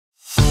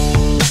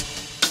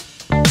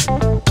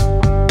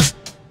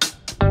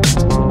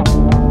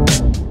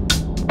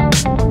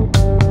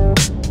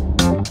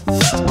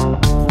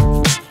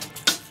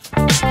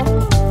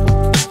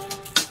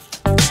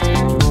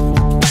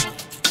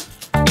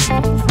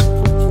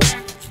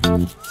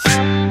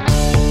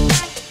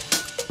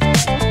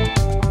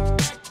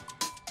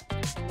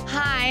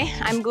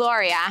I'm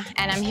Gloria,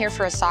 and I'm here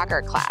for a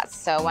soccer class.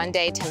 So one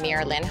day,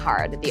 Tamir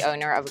Linhard, the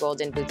owner of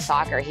Golden Boot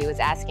Soccer, he was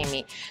asking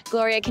me,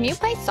 Gloria, can you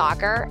play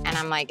soccer? And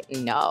I'm like,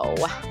 no,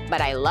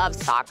 but I love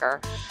soccer.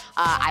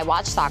 I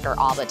watch soccer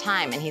all the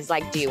time. And he's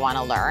like, do you want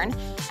to learn?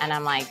 And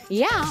I'm like,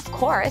 yeah, of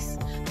course,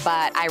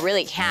 but I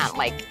really can't.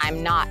 Like,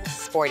 I'm not a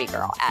sporty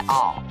girl at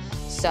all.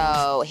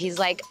 So he's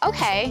like,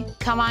 okay,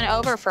 come on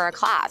over for a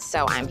class.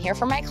 So I'm here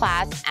for my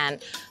class,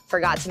 and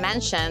forgot to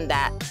mention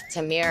that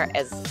Tamir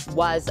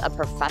was a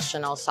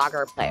professional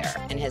soccer player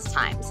in his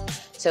times.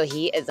 So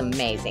he is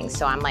amazing.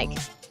 So I'm like,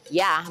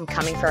 yeah, I'm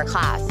coming for a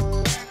class.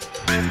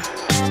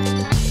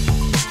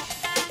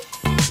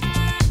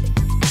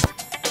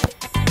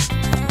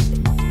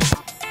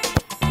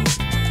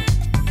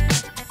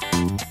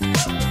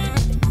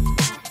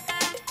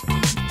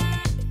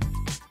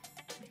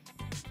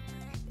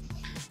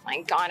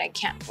 My God, I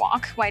can't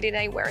walk. Why did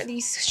I wear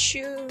these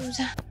shoes?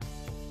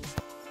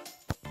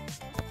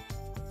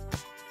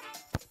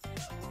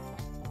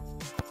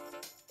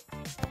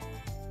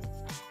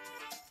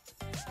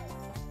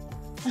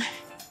 I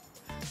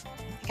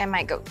think I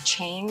might go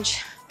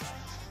change.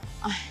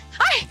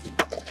 Hi!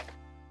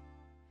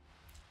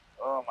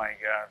 Oh my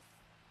God.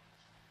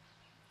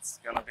 It's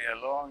gonna be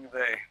a long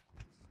day.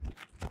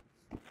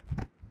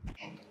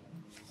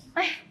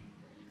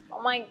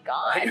 Oh my Are you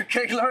God.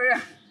 okay,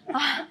 Gloria?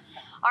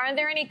 Aren't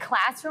there any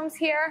classrooms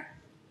here?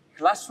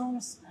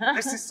 Classrooms?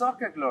 This is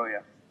soccer,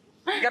 Gloria.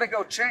 You gotta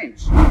go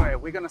change. Anyway,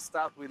 we're gonna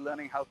start with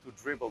learning how to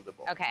dribble the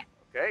ball. Okay,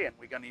 Okay, and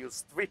we're gonna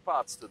use 3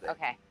 parts today.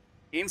 okay.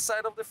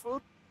 Inside of the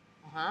foot,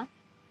 Uh-huh,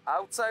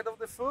 outside of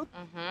the foot,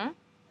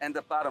 and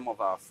the bottom of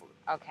our foot,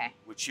 okay.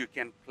 which you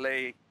can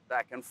play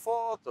back and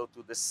forth or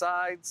to the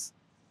sides.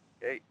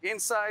 Okay,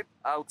 inside,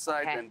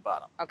 outside, Okay. and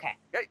bottom. Okay,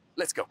 Okay,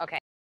 let's go. okay.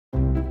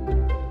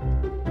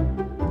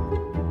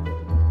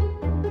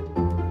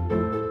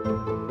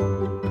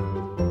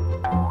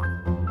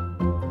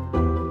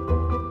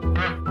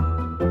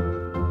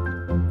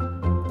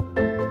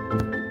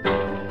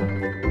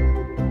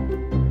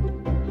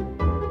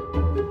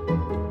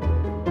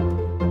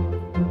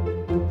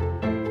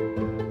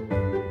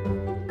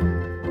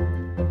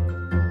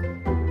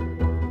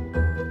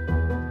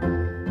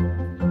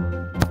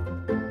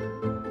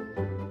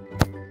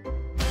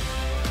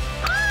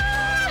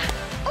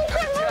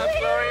 Good job,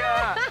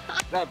 Gloria.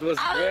 That was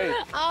great.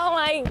 Oh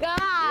my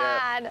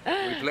God.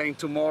 Yeah. We're playing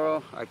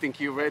tomorrow. I think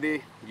you're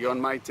ready. You're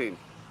on my team.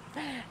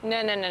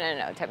 No,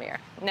 Tamir.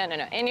 No.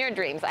 In your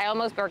dreams. I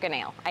almost broke a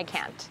nail. I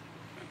can't.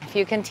 If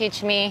you can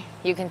teach me,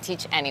 you can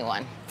teach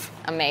anyone.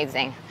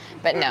 Amazing.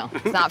 But no,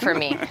 it's not for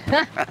me.